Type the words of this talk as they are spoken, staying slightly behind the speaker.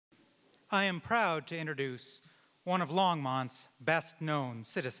I am proud to introduce one of Longmont's best-known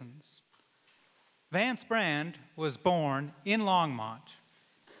citizens. Vance Brand was born in Longmont,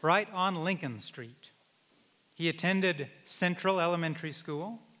 right on Lincoln Street. He attended Central Elementary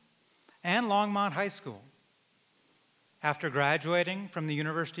School and Longmont High School. After graduating from the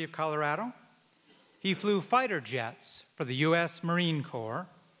University of Colorado, he flew fighter jets for the U.S. Marine Corps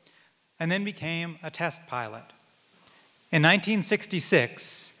and then became a test pilot. In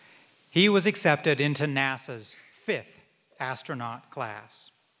 1966, he was accepted into NASA's 5th astronaut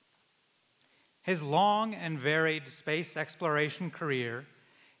class. His long and varied space exploration career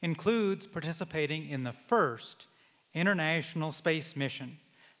includes participating in the first international space mission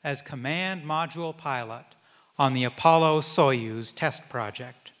as command module pilot on the Apollo-Soyuz test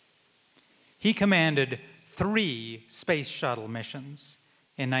project. He commanded 3 space shuttle missions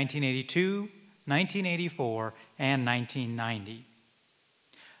in 1982, 1984, and 1990.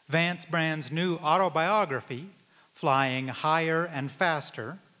 Vance Brand's new autobiography, Flying Higher and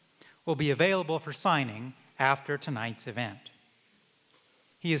Faster, will be available for signing after tonight's event.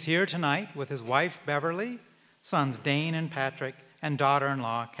 He is here tonight with his wife, Beverly, sons Dane and Patrick, and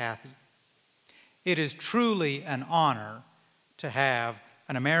daughter-in-law, Kathy. It is truly an honor to have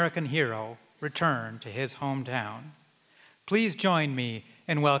an American hero return to his hometown. Please join me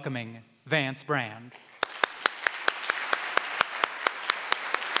in welcoming Vance Brand.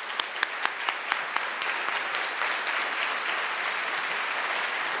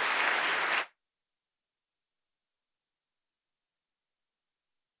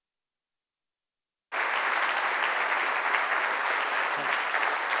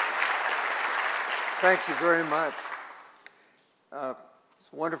 Thank you very much.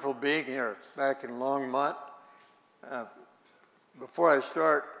 It's wonderful being here back in Longmont. Before I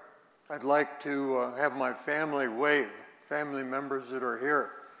start, I'd like to have my family wave, family members that are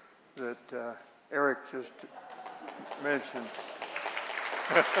here that Eric just mentioned.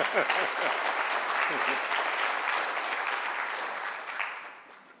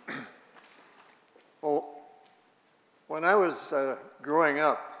 Well, when I was growing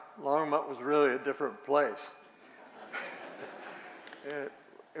up, Longmont was really a different place. It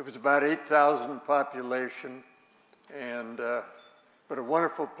was about 8,000 population, but a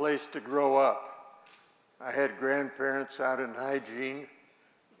wonderful place to grow up. I had grandparents out in hygiene,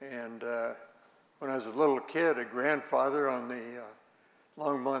 and when I was a little kid, a grandfather on the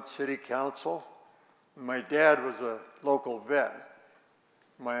Longmont City Council. My dad was a local vet.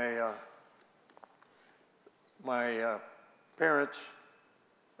 My parents'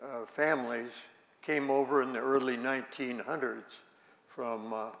 families came over in the early 1900s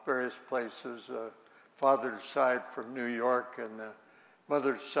from various places, father's side from New York and the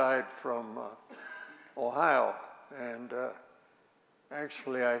mother's side from Ohio. And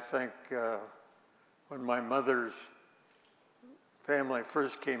actually, I think when my mother's family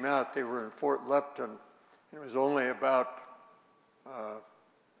first came out, they were in Fort Lupton. It was only about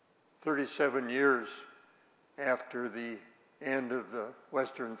 37 years after the end of the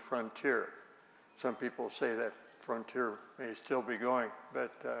Western frontier. Some people say that frontier may still be going,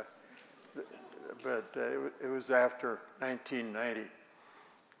 but it was after 1990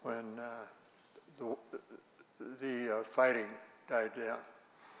 when the fighting died down.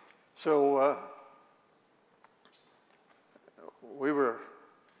 So we were,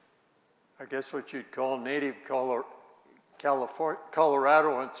 I guess what you'd call native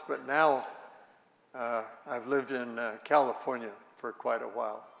Coloradoans, but now I've lived in California for quite a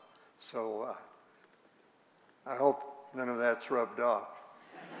while, so I hope none of that's rubbed off.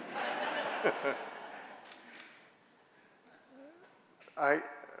 I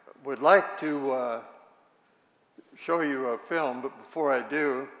would like to show you a film, but before I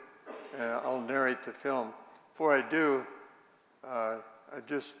do, I'll narrate the film. Before I do, I'd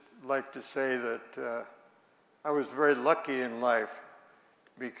just like to say that I was very lucky in life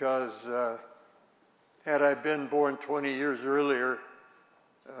because had I been born 20 years earlier,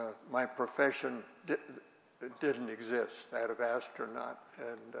 my profession didn't exist, that of astronaut.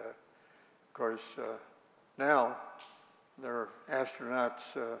 And of course, now there are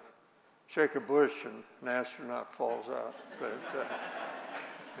astronauts, shake a bush and an astronaut falls out. But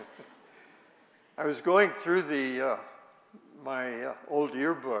I was going through my old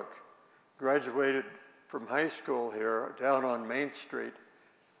yearbook, graduated from high school here down on Main Street,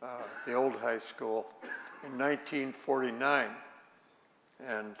 the old high school, in 1949.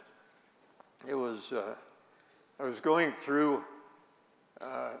 And it was, I was going through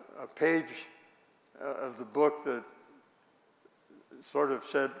a page of the book that sort of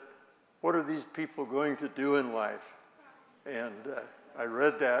said, what are these people going to do in life? And I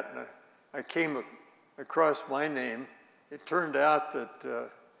read that, and I came across my name, it turned out that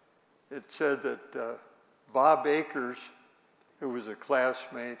it said that Bob Akers, who was a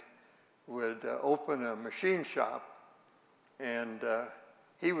classmate, would open a machine shop, and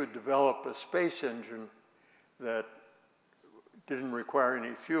he would develop a space engine that didn't require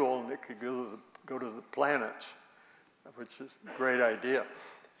any fuel, and it could go to the planets, which is a great idea.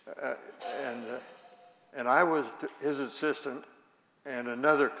 And I was his assistant and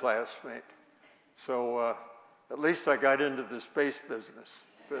another classmate. So at least I got into the space business,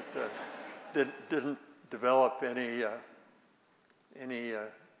 but didn't develop any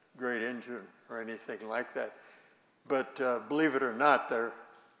great engine or anything like that. But believe it or not, they're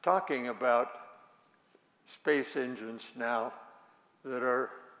talking about space engines now that are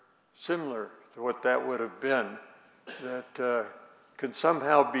similar to what that would have been, that can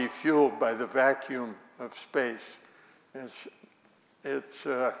somehow be fueled by the vacuum of space. It's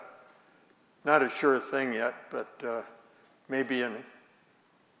not a sure thing yet, but maybe in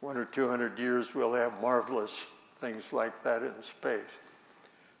 100 or 200 years we'll have marvelous things like that in space.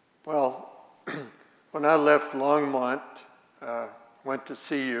 Well, when I left Longmont, went to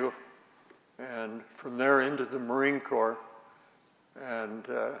CU, and from there into the Marine Corps, and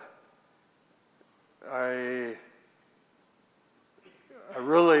I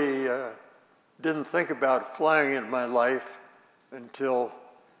really didn't think about flying in my life until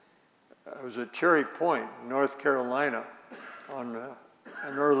I was at Cherry Point, North Carolina, on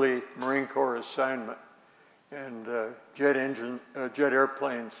an early Marine Corps assignment. And jet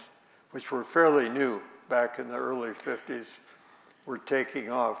airplanes, which were fairly new back in the early 50s, were taking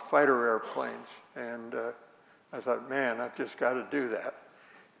off, fighter airplanes. And I thought, man, I've just got to do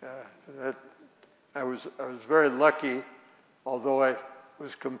that. I was very lucky, although I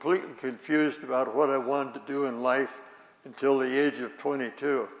was completely confused about what I wanted to do in life until the age of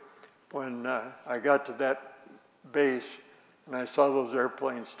 22, when I got to that base and I saw those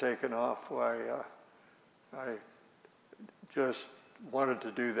airplanes taking off. I just wanted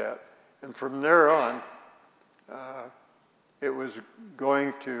to do that. And from there on, it was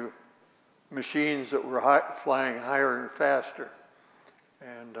going to machines that were flying higher and faster,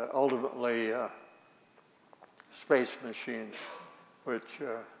 and ultimately space machines, which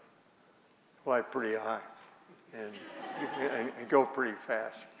fly pretty high and go pretty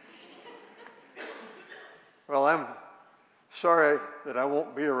fast. Well, I'm sorry that I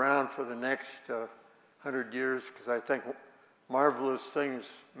won't be around for the next 100 years, because I think marvelous things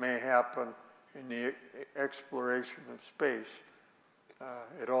may happen in the exploration of space.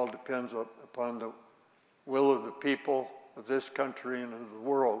 It all depends upon the will of the people of this country and of the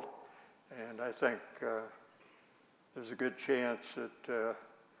world. And I think there's a good chance that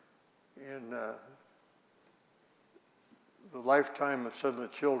in the lifetime of some of the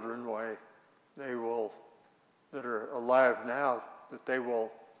children, that are alive now, that they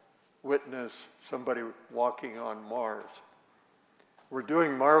will witness somebody walking on Mars. We're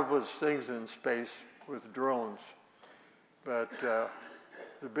doing marvelous things in space with drones, but the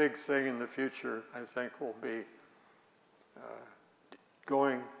big thing in the future, I think, will be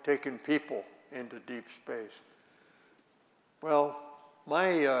taking people into deep space. Well,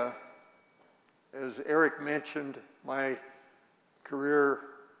 as Eric mentioned, my career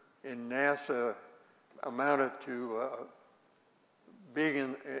in NASA amounted to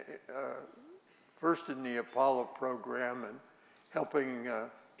being first in the Apollo program and helping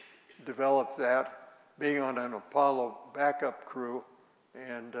develop that, being on an Apollo backup crew,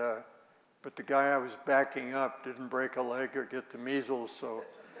 and but the guy I was backing up didn't break a leg or get the measles, so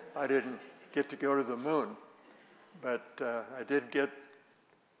I didn't get to go to the moon. But I did get,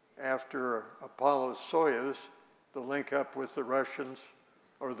 after Apollo-Soyuz, to link up with the Russians,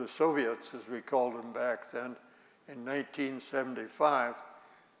 or the Soviets, as we called them back then, in 1975.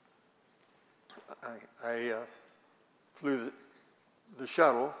 I flew the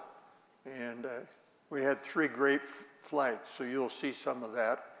shuttle, and we had 3 great flights, so you'll see some of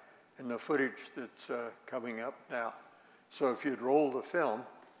that in the footage that's coming up now. So if you'd roll the film,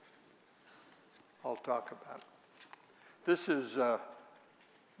 I'll talk about it. This is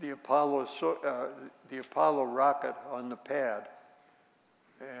the Apollo rocket on the pad.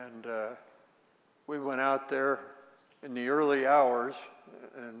 And we went out there in the early hours,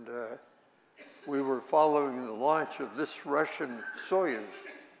 and we were following the launch of this Russian Soyuz.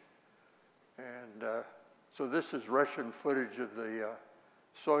 And so this is Russian footage of the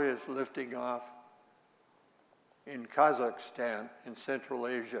Soyuz lifting off in Kazakhstan in Central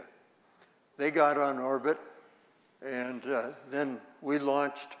Asia. They got on orbit, and then we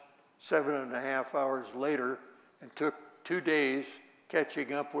launched 7.5 hours later and took 2 days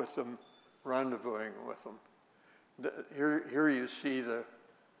catching up with them rendezvousing with them. Here you see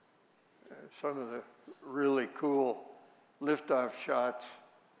some of the really cool liftoff shots,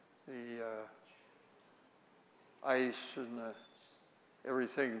 the ice and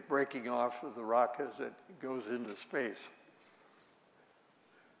everything breaking off of the rock as it goes into space.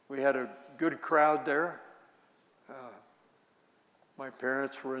 We had a good crowd there. My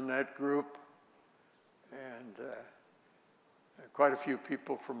parents were in that group, and quite a few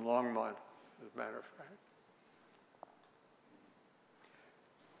people from Longmont, as a matter of fact.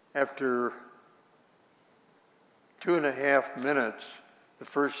 After 2.5 minutes, the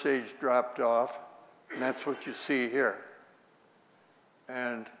first stage dropped off, and that's what you see here.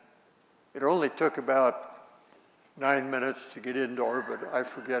 And it only took about 9 minutes to get into orbit. I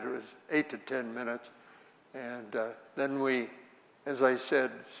forget, it was 8 to 10 minutes. And then we, as I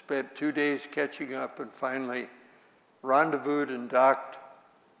said, spent 2 days catching up and finally rendezvoused and docked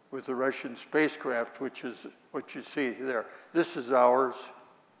with the Russian spacecraft, which is what you see there. This is ours.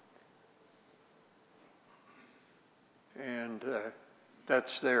 And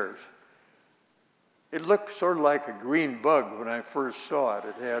that's theirs. It looked sort of like a green bug when I first saw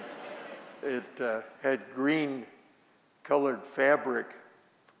it. It had green colored fabric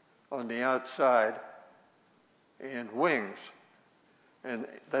on the outside and wings. And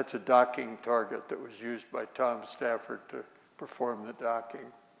that's a docking target that was used by Tom Stafford to perform the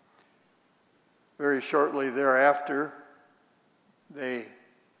docking. Very shortly thereafter,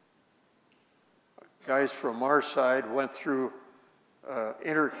 guys from our side went through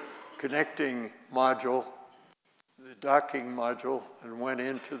interconnecting module, the docking module, and went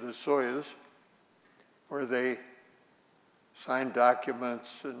into the Soyuz, where they signed documents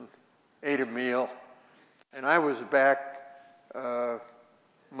and ate a meal. And I was back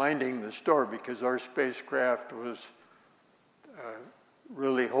minding the store because our spacecraft was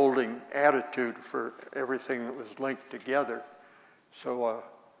really holding attitude for everything that was linked together. So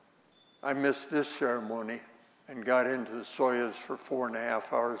I missed this ceremony and got into the Soyuz for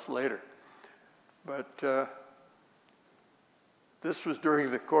 4.5 hours later. But this was during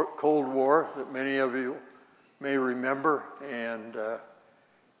the Cold War that many of you may remember, and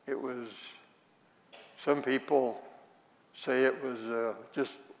it was, some people say it was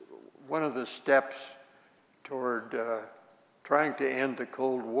just one of the steps toward trying to end the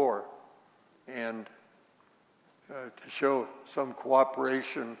Cold War and to show some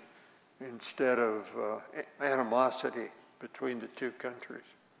cooperation instead of animosity between the two countries.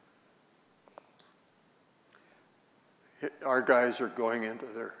 Our guys are going into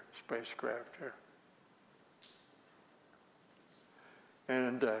their spacecraft here.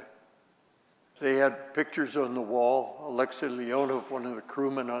 And they had pictures on the wall. Alexei Leonov, one of the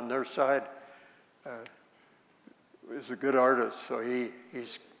crewmen on their side, is a good artist, so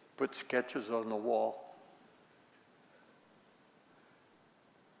he's put sketches on the wall.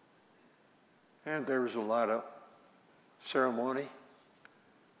 And there was a lot of ceremony.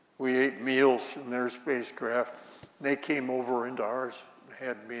 We ate meals in their spacecraft. They came over into ours and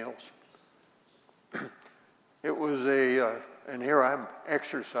had meals. It was and here I'm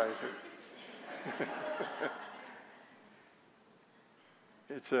exercising.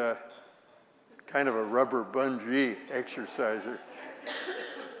 It's a kind of a rubber bungee exerciser.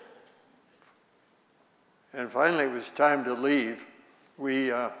 And finally it was time to leave.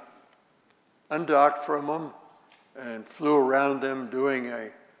 We undocked from them and flew around them doing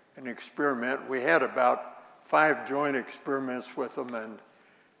an experiment. We had about 5 joint experiments with them and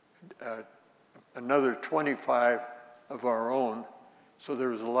another 25 of our own. So there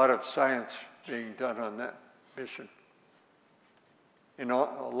was a lot of science being done on that mission in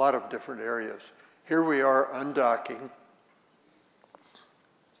a lot of different areas. Here we are undocking,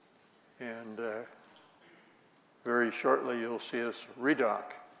 and very shortly you'll see us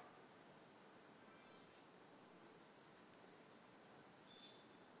redock.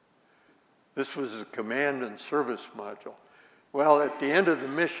 This was a command and service module. Well, at the end of the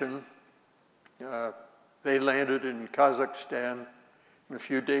mission, they landed in Kazakhstan, and a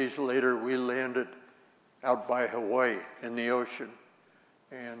few days later we landed out by Hawaii in the ocean.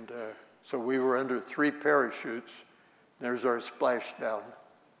 And so we were under 3 parachutes. There's our splashdown.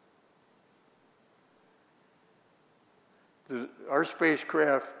 Our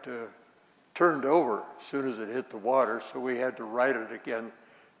spacecraft turned over as soon as it hit the water, so we had to right it again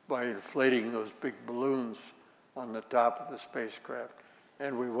by inflating those big balloons on the top of the spacecraft.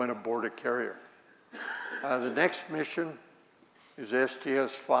 And we went aboard a carrier. The next mission is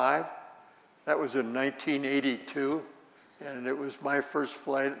STS-5. That was in 1982, and it was my first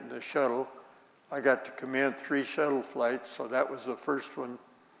flight in the shuttle. I got to command 3 shuttle flights, so that was the first one.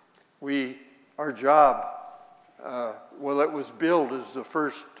 our job, well, it was billed as the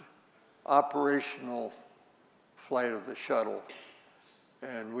first operational flight of the shuttle.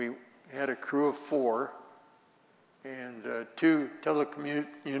 And we had a crew of 4 and 2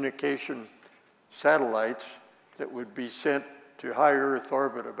 telecommunication satellites that would be sent to high Earth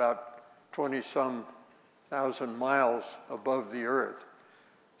orbit about 20-some thousand miles above the Earth.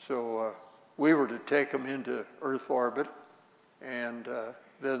 So we were to take them into Earth orbit, and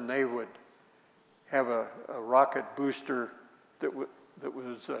then they would have a rocket booster that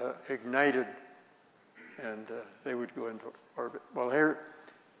was ignited, and they would go into orbit. Well, here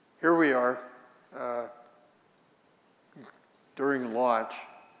we are during launch.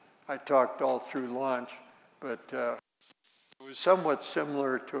 I talked all through launch, but it was somewhat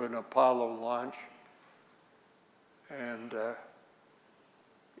similar to an Apollo launch, and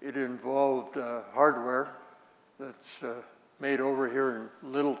it involved hardware that's made over here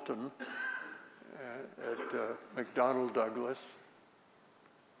in Littleton at McDonnell Douglas,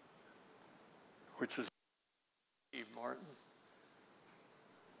 which is Steve Martin.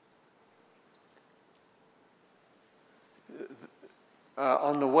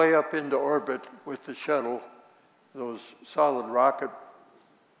 On the way up into orbit with the shuttle, those solid rockets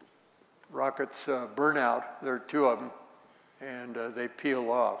burn out. There are 2 of them, and they peel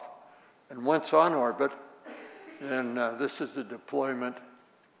off. And once on orbit, then this is the deployment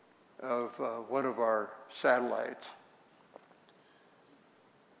of one of our satellites.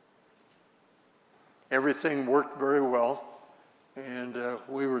 Everything worked very well, and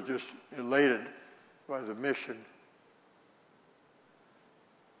we were just elated by the mission.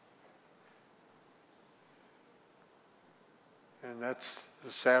 And that's the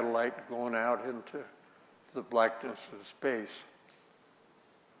satellite going out into the blackness of space.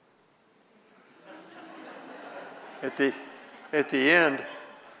 At the end,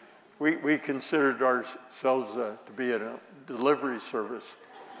 we considered ourselves to be a delivery service,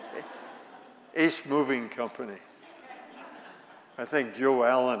 Ace Moving Company. I think Joe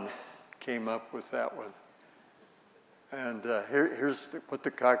Allen came up with that one. And here's what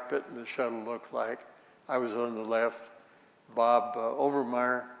the cockpit and the shuttle looked like. I was on the left. Bob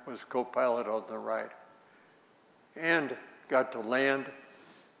Overmeyer was co-pilot on the right. And got to land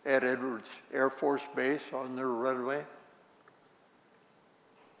at Edwards Air Force Base on their runway.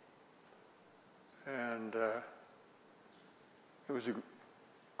 And it was a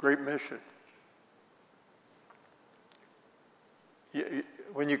great mission.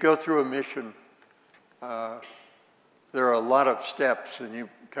 When you go through a mission, there are a lot of steps, and you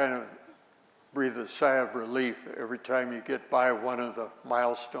kind of breathe a sigh of relief every time you get by one of the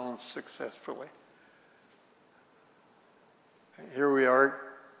milestones successfully. Here we are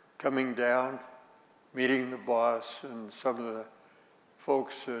coming down, meeting the boss and some of the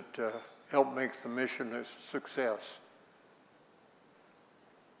folks that helped make the mission a success.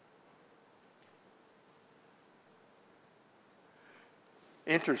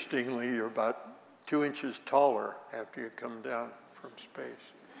 Interestingly, you're about 2 inches taller after you come down from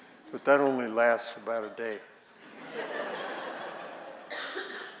space. But that only lasts about a day.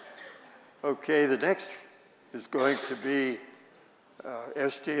 Okay, the next is going to be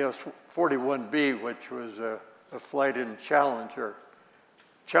STS-41B, which was a flight in Challenger.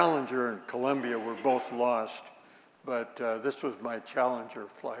 Challenger and Columbia were both lost, but this was my Challenger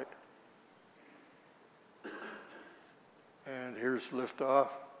flight. And here's liftoff.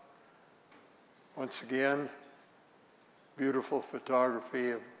 Once again, beautiful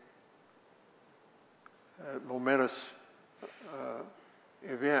photography of a momentous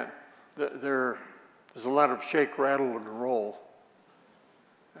event. There's a lot of shake, rattle, and roll.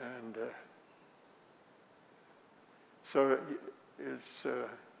 And so it's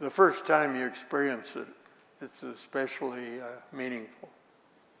the first time you experience it, it's especially meaningful.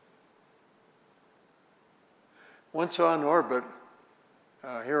 Once on orbit,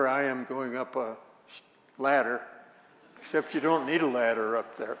 here I am going up a ladder, except you don't need a ladder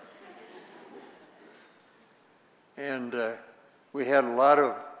up there. And we had a lot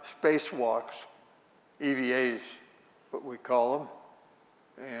of spacewalks, EVAs, what we call them.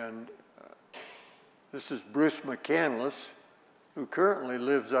 And this is Bruce McCandless, who currently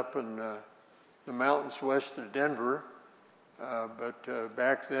lives up in the mountains west of Denver. But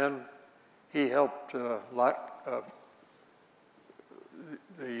back then, he helped the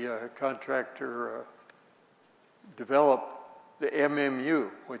contractor develop the MMU,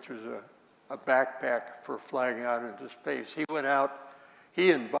 which was a backpack for flying out into space. He went out,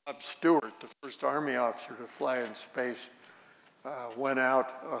 he and Bob Stewart, the first Army officer to fly in space, went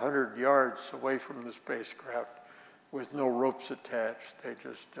out 100 yards away from the spacecraft with no ropes attached. They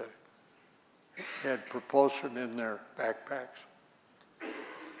just had propulsion in their backpacks.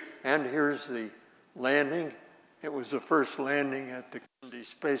 And here's the landing. It was the first landing at the Kennedy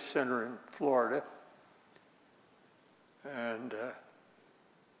Space Center in Florida. And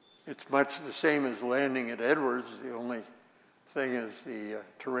it's much the same as landing at Edwards. The only thing is the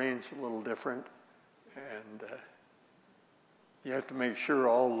terrain's a little different. And you have to make sure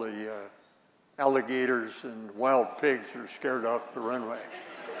all the alligators and wild pigs are scared off the runway.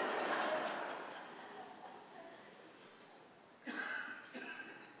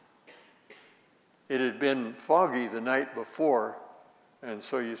 It had been foggy the night before, and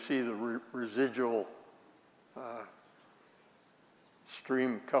so you see the residual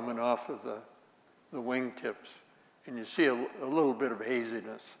stream coming off of the wingtips, and you see a little bit of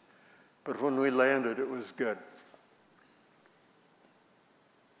haziness. But when we landed, it was good.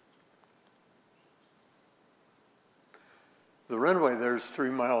 The runway there is 3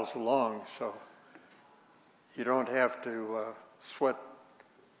 miles long, so you don't have to sweat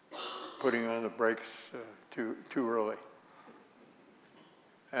putting on the brakes too early.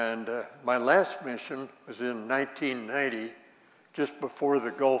 And my last mission was in 1990, just before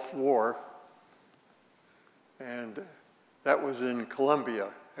the Gulf War, and that was in Colombia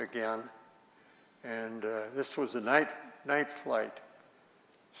again. And this was a night flight.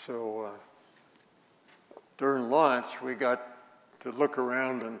 So during launch, we got to look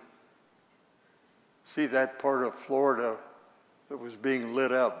around and see that part of Florida that was being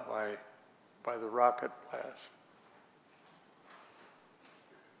lit up by the rocket blast.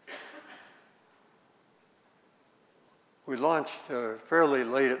 We launched fairly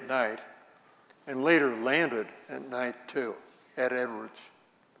late at night and later landed at night too, at Edwards.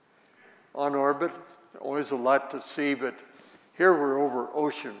 On orbit, always a lot to see, but here we're over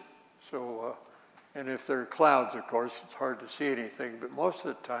ocean. So, and if there are clouds, of course, it's hard to see anything, but most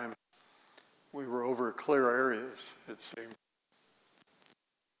of the time we were over clear areas, it seemed.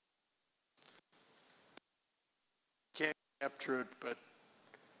 Can't capture it, but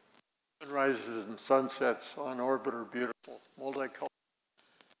sunrises and sunsets on orbit are beautiful, multicolored.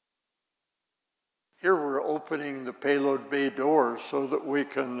 Here we're opening the payload bay doors so that we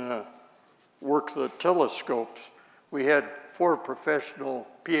can work the telescopes. We had 4 professional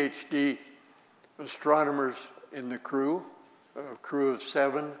PhD astronomers in the crew, a crew of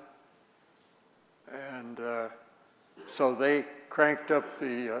 7. And so they cranked up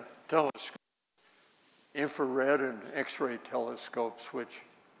the telescope, infrared and X-ray telescopes, which,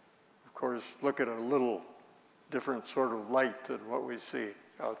 of course, look at a little different sort of light than what we see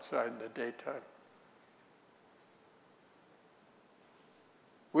outside in the daytime.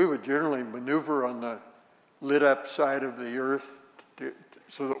 We would generally maneuver on the lit up side of the Earth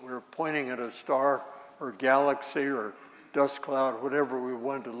so that we were pointing at a star or galaxy or dust cloud, whatever we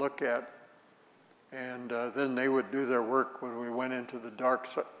wanted to look at. And then they would do their work when we went into the dark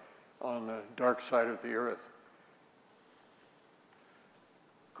side, on the dark side of the Earth.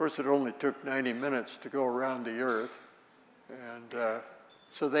 Of course, it only took 90 minutes to go around the Earth. And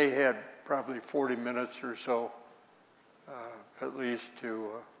so they had probably 40 minutes or so at least to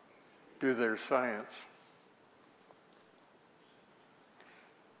do their science.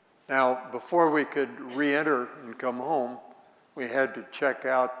 Now, before we could re-enter and come home, we had to check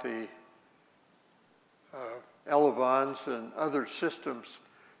out the elevons and other systems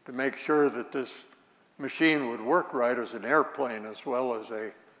to make sure that this machine would work right as an airplane as well as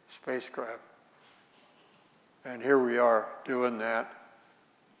a spacecraft. And here we are doing that.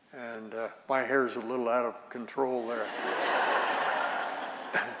 And my hair's a little out of control there.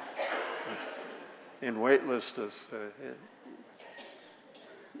 In weightlessness,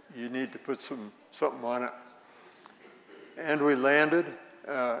 you need to put something on it. And we landed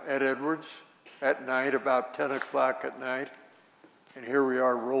at Edwards at night, about 10 o'clock at night. And here we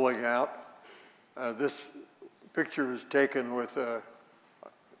are rolling out. This picture was taken with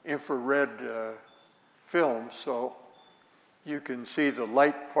infrared film, so you can see the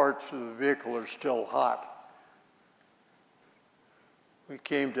light parts of the vehicle are still hot. We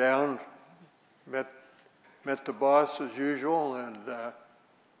came down, met the boss as usual, and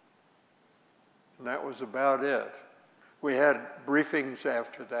that was about it. We had briefings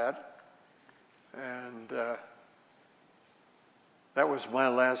after that, and that was my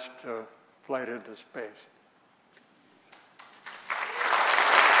last flight into space.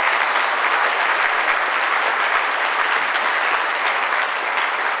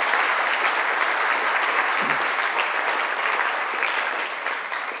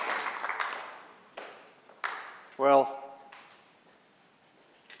 Well,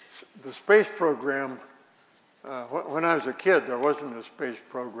 the space program, when when I was a kid, there wasn't a space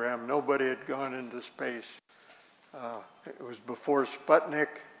program. Nobody had gone into space. It was before Sputnik.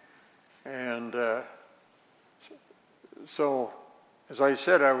 And so, as I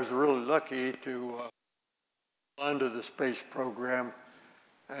said, I was really lucky to onto the space program,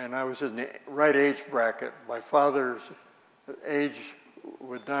 and I was in the right age bracket. My father's age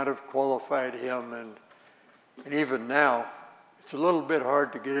would not have qualified him, and even now, it's a little bit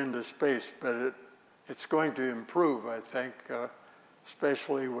hard to get into space, but it's going to improve, I think,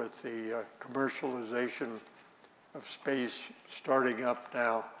 especially with the commercialization of space starting up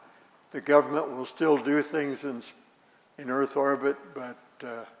now. The government will still do things in Earth orbit, but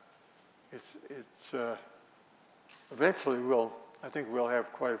eventually I think we'll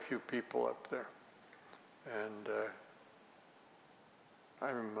have quite a few people up there. And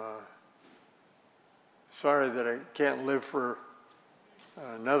I'm sorry that I can't live for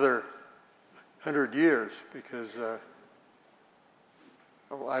another 100 years, because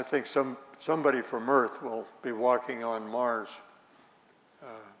I think somebody from Earth will be walking on Mars,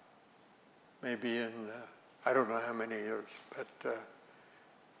 maybe in, I don't know how many years, but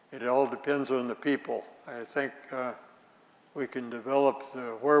it all depends on the people. I think we can develop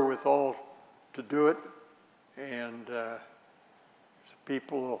the wherewithal to do it, and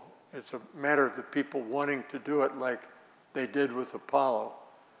it's a matter of the people wanting to do it like they did with Apollo.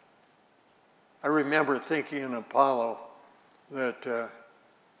 I remember thinking in Apollo that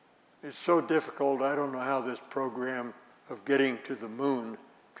it's so difficult, I don't know how this program of getting to the moon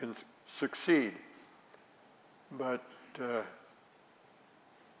can succeed. But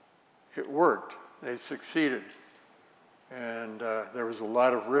it worked. They succeeded. And there was a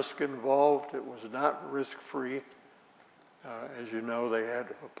lot of risk involved. It was not risk-free. As you know, they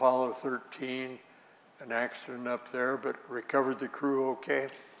had Apollo 13, an accident up there, but recovered the crew okay.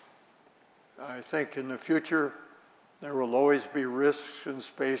 I think in the future, there will always be risks in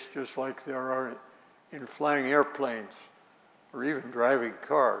space, just like there are in flying airplanes or even driving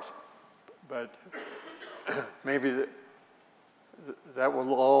cars. But maybe that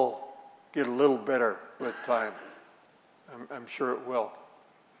will all get a little better with time. I'm sure it will.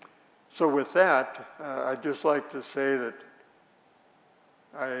 So with that, I'd just like to say that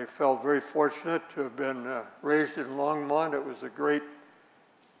I felt very fortunate to have been raised in Longmont. It was a great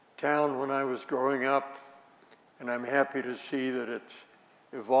town when I was growing up, and I'm happy to see that it's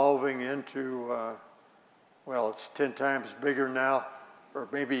evolving into, well, it's 10 times bigger now, or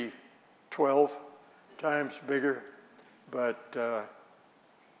maybe 12 times bigger, but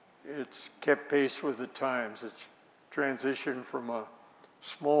it's kept pace with the times. It's transitioned from a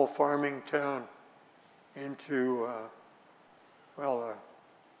small farming town into, well, a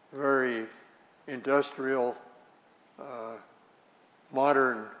very industrial,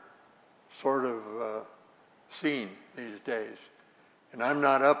 modern sort of scene these days. And I'm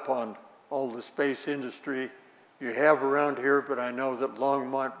not up on all the space industry you have around here, but I know that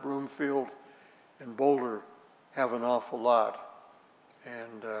Longmont, Broomfield, and Boulder have an awful lot.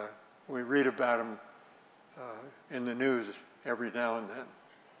 And we read about them in the news every now and then.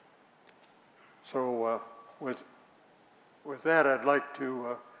 So with that, I'd like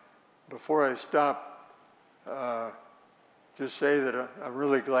to, before I stop, just say that I'm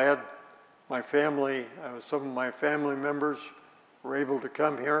really glad my family, some of my family members were able to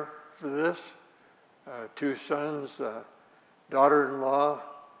come here for this. 2 sons, daughter-in-law,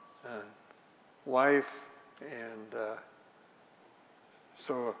 wife, and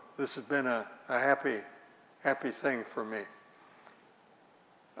so this has been a happy thing for me.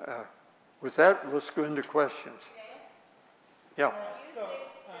 With that, let's go into questions. Yeah. So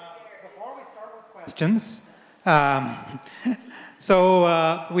before we start with questions,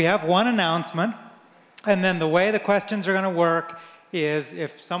 so we have one announcement, and then the way the questions are going to work is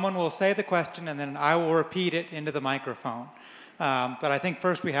if someone will say the question, and then I will repeat it into the microphone. But I think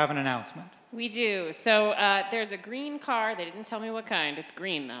first we have an announcement. We do. So there's a green car. They didn't tell me what kind. It's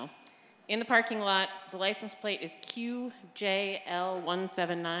green, though. In the parking lot, the license plate is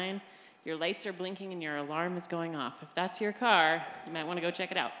QJL179. Your lights are blinking and your alarm is going off. If that's your car, you might want to go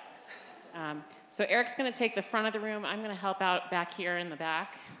check it out. So Eric's going to take the front of the room. I'm going to help out back here in the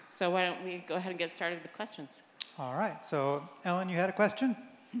back. So why don't we go ahead and get started with questions. All right. So Ellen, you had a question?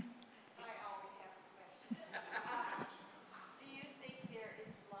 I always have a question. Do you think there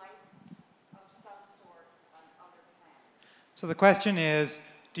is life of some sort on other planets? So the question is,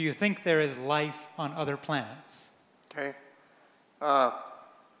 do you think there is life on other planets? Okay.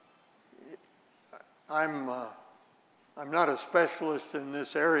 I'm not a specialist in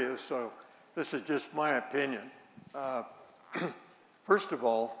this area, so this is just my opinion. First of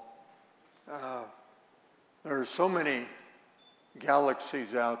all, there are so many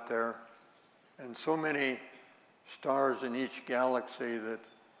galaxies out there and so many stars in each galaxy that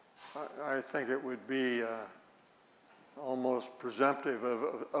I think it would be almost presumptive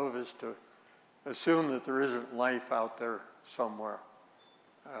of us to assume that there isn't life out there somewhere.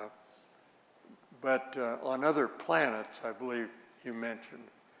 But on other planets, I believe you mentioned,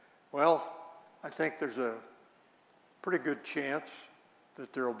 well, I think there's a pretty good chance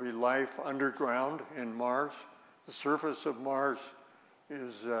that there will be life underground in Mars. The surface of Mars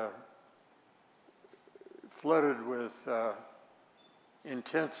is flooded with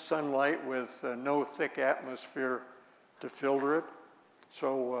intense sunlight with no thick atmosphere to filter it.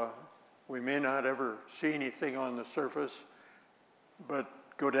 So we may not ever see anything on the surface, but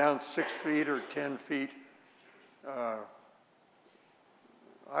go down 6 feet or 10 feet,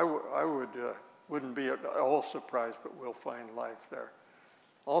 I wouldn't be at all surprised, but we'll find life there.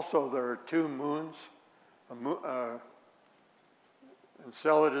 Also, there are 2 moons,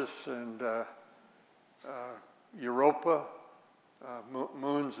 Enceladus and Europa,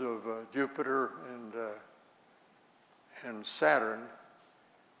 moons of Jupiter and Saturn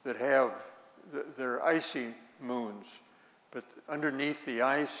that have, they're icy moons, but underneath the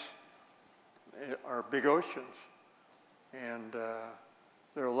ice are big oceans. And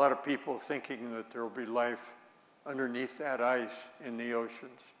there are a lot of people thinking that there will be life underneath that ice in the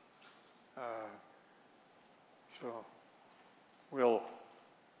oceans. So we'll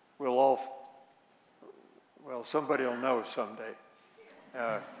all, well, somebody will know someday,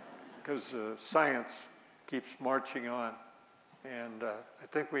 because science keeps marching on. And I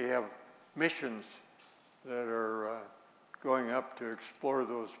think we have missions that are going up to explore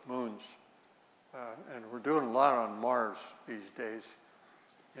those moons. And we're doing a lot on Mars these days.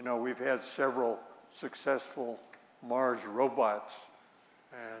 You know, we've had several successful Mars robots,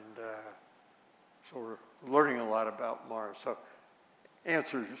 and so we're learning a lot about Mars. So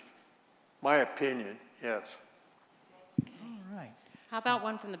answers my opinion, yes. All right. How about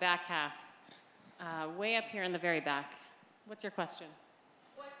one from the back half? Way up here in the very back. What's your question?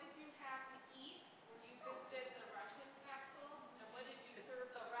 What did you have to eat when you visited the Russian capsule, and what did you serve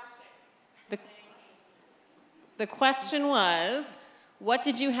the Russians? The question was, what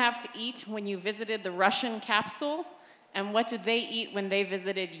did you have to eat when you visited the Russian capsule, and what did they eat when they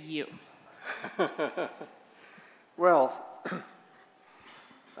visited you? Well,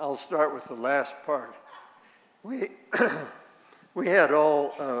 I'll start with the last part. We had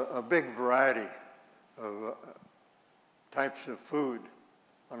all a big variety of types of food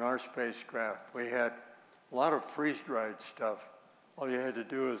on our spacecraft. We had a lot of freeze-dried stuff. All you had to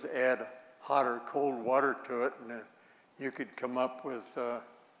do is add hot or cold water to it, and you could come up with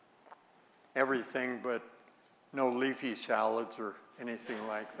everything but no leafy salads or anything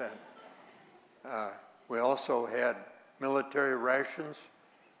like that. We also had military rations,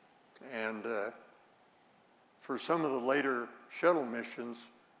 and for some of the later shuttle missions,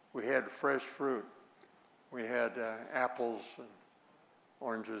 we had fresh fruit. We had apples and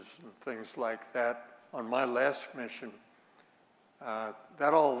oranges and things like that. On my last mission,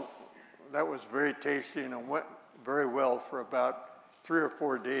 that was very tasty, and it went very well for about 3 or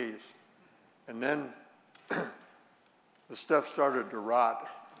 4 days. And then the stuff started to rot.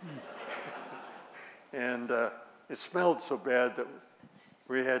 And it smelled so bad that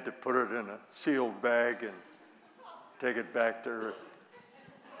we had to put it in a sealed bag and take it back to Earth.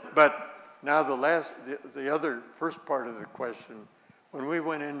 But now the other first part of the question, when we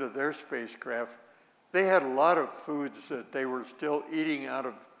went into their spacecraft, they had a lot of foods that they were still eating out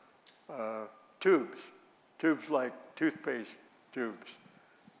of tubes like toothpaste tubes.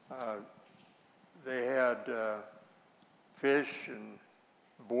 They had fish and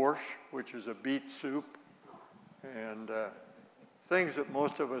borscht, which is a beet soup, and things that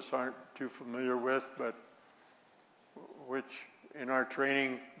most of us aren't too familiar with, but which in our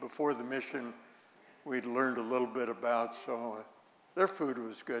training before the mission, we'd learned a little bit about, so their food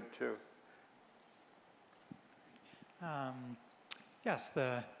was good too. Yes,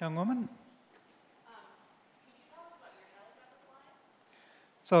 the young woman. Could you tell us about your helicopter flying?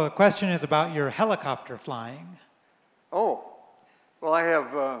 So the question is about your helicopter flying. Oh, well, I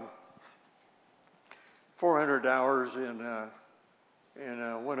have 400 hours in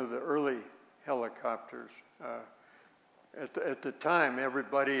one of the early helicopters. At the time,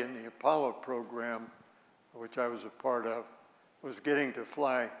 everybody in the Apollo program, which I was a part of, was getting to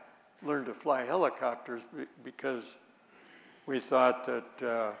learn to fly helicopters because we thought that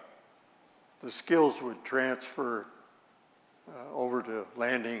the skills would transfer over to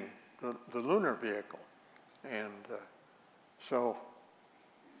landing the lunar vehicle. And so,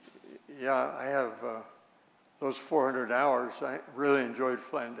 yeah, I have those 400 hours, I really enjoyed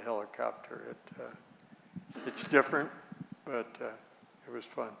flying the helicopter. It's different, but it was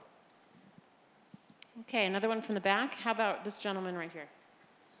fun. Okay, another one from the back. How about this gentleman right here?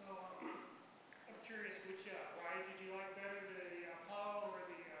 So I'm curious, which ride did you like better, the Apollo or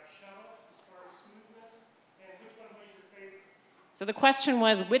the shuttle, as far as smoothness? And which one was your favorite? So the question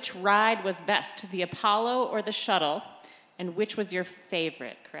was, which ride was best, the Apollo or the shuttle? And which was your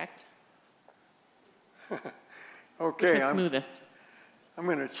favorite, correct? Okay, Which was smoothest? I'm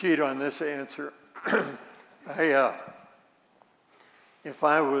going to cheat on this answer. If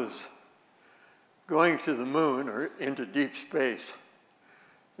I was going to the moon or into deep space,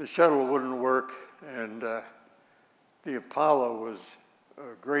 the shuttle wouldn't work, and the Apollo was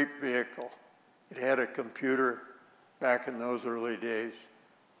a great vehicle. It had a computer back in those early days,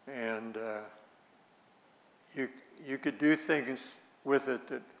 and you could do things with it,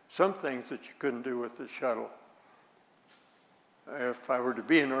 some things that you couldn't do with the shuttle. If I were to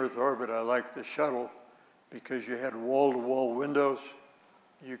be in Earth orbit, I liked the shuttle because you had wall-to-wall windows.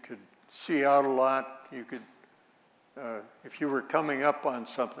 You could see out a lot. You could, if you were coming up on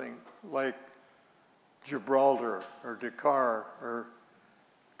something like Gibraltar or Dakar or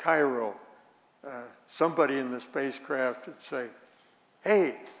Cairo, somebody in the spacecraft would say,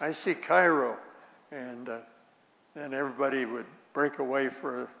 "Hey, I see Cairo," and then everybody would break away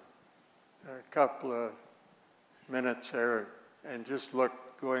for a couple of minutes there and just look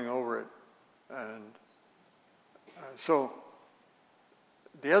going over it. And so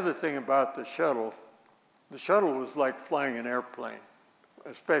the other thing about the shuttle was like flying an airplane,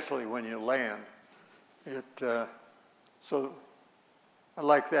 especially when you land. So I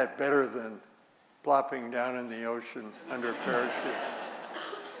like that better than plopping down in the ocean under parachutes.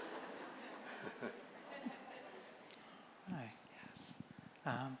 Right, yes.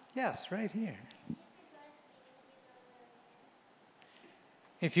 Yes, right here.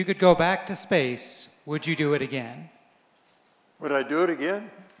 If you could go back to space, would you do it again? Would I do it again?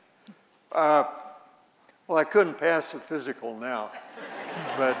 Well, I couldn't pass the physical now,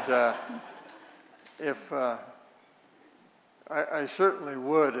 but if I certainly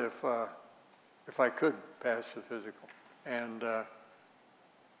would if I could pass the physical. And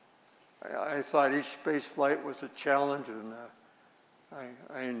I thought each space flight was a challenge, and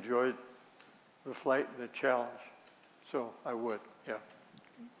I enjoyed the flight and the challenge. So I would, yeah.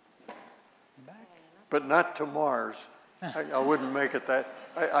 Back. But not to Mars. I wouldn't make it that.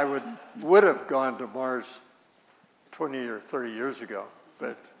 I would have gone to Mars 20 or 30 years ago,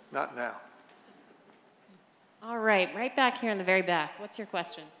 but not now. All right back here in the very back. What's your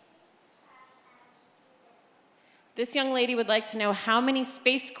question? This young lady would like to know how many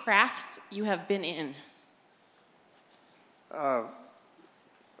spacecrafts you have been in. I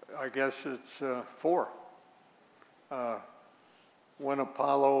guess it's 4. 1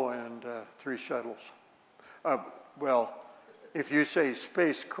 Apollo and 3 shuttles. Well, if you say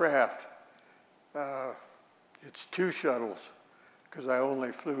spacecraft, it's 2 shuttles, because I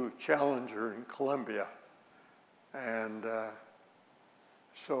only flew Challenger in Columbia. And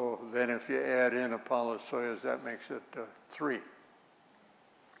so then if you add in Apollo Soyuz, that makes it 3.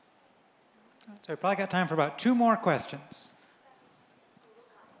 So we probably got time for about 2 more questions.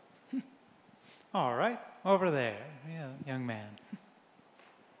 All right, over there, yeah, young man.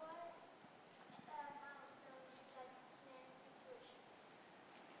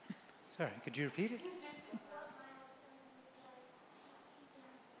 Sorry, could you repeat it?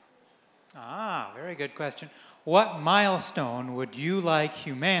 Ah, very good question. What milestone would you like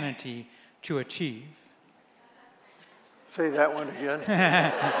humanity to achieve? Say that one again.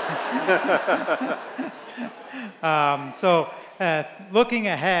 Looking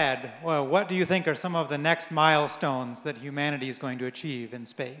ahead, well, what do you think are some of the next milestones that humanity is going to achieve in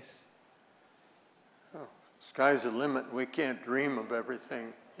space? Oh, sky's the limit. We can't dream of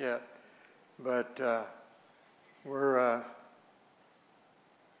everything yet. But we're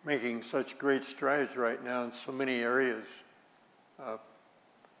making such great strides right now in so many areas.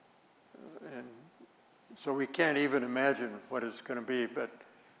 And so we can't even imagine what it's going to be. But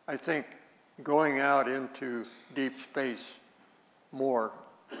I think going out into deep space more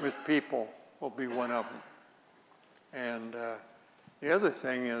with people will be one of them. And the other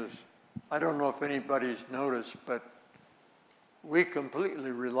thing is, I don't know if anybody's noticed, but we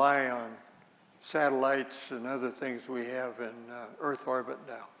completely rely on satellites and other things we have in Earth orbit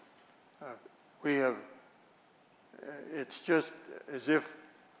now. We have, it's just as if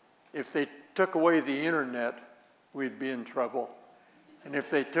they took away the internet, we'd be in trouble. And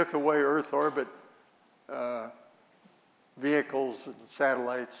if they took away Earth orbit vehicles and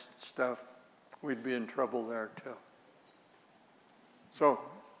satellites and stuff, we'd be in trouble there too. So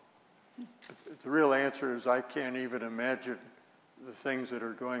the real answer is I can't even imagine the things that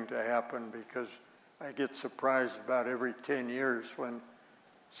are going to happen, because I get surprised about every 10 years when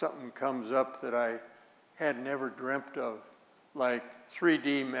something comes up that I had never dreamt of, like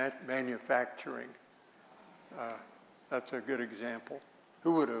 3D manufacturing. That's a good example.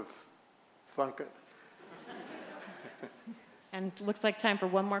 Who would have thunk it? And looks like time for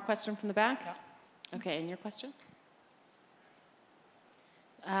one more question from the back. Yeah. Okay, and your question?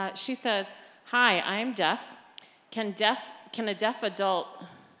 She says, "Hi, I'm deaf. Can a deaf adult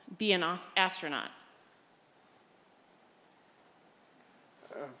be an astronaut?"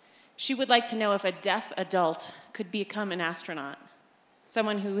 She would like to know if a deaf adult could become an astronaut,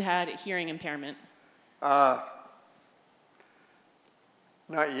 someone who had hearing impairment. Not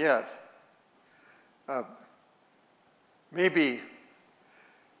yet. Maybe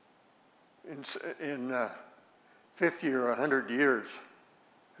in 50 or 100 years,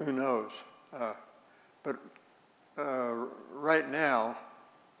 who knows? But right now,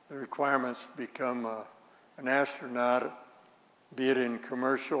 the requirements to become an astronaut, be it in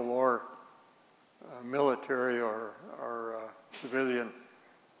commercial or military or civilian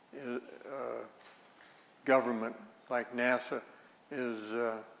government like NASA, is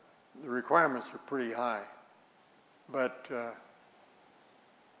the requirements are pretty high. But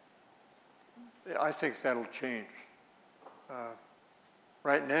I think that'll change.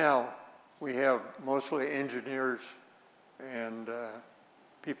 Right now, we have mostly engineers and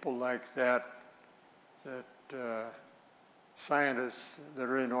people like that, scientists that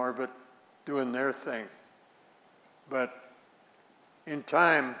are in orbit doing their thing. But in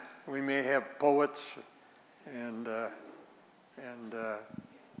time, we may have poets and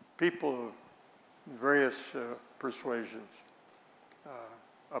people of various persuasions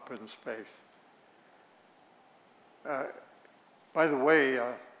up in space. By the way,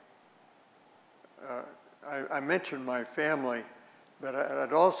 I mentioned my family, but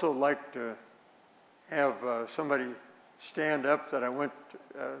I'd also like to have somebody stand up that I went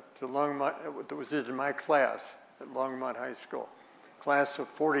to Longmont, that was in my class at Longmont High School. Class of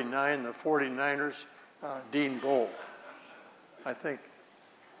 49, the 49ers, Dean Bowl, I think.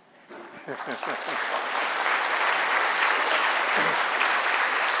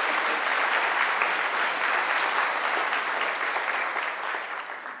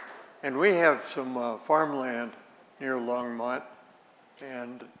 And we have some farmland near Longmont,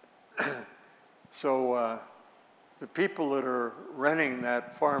 and so the people that are renting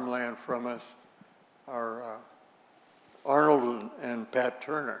that farmland from us are Arnold and Pat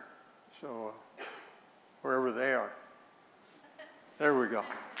Turner, so wherever they are. There we go.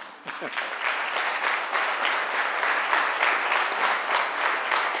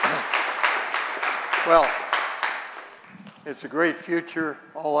 Well, it's a great future.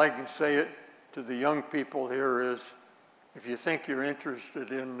 All I can say to the young people here is, if you think you're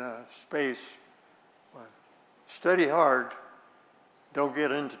interested in space, study hard, don't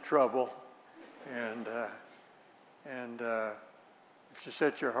get into trouble, and if you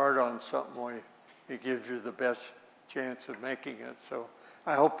set your heart on something, it gives you the best chance of making it. So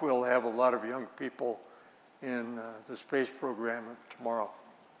I hope we'll have a lot of young people in the space program tomorrow.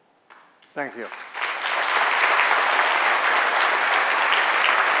 Thank you.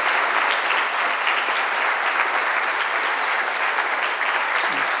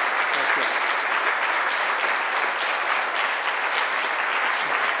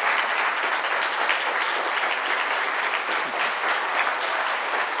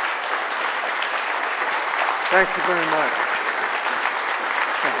 Thank you very much.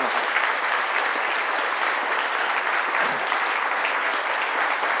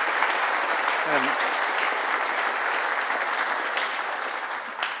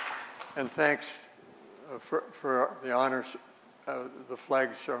 And thanks for the honors of the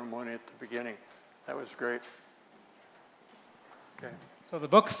flag ceremony at the beginning. That was great. Okay. So the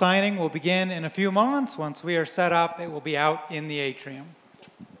book signing will begin in a few moments. Once we are set up, it will be out in the atrium.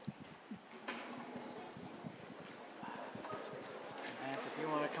 Vance, if you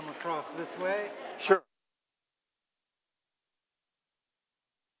want to come across this way.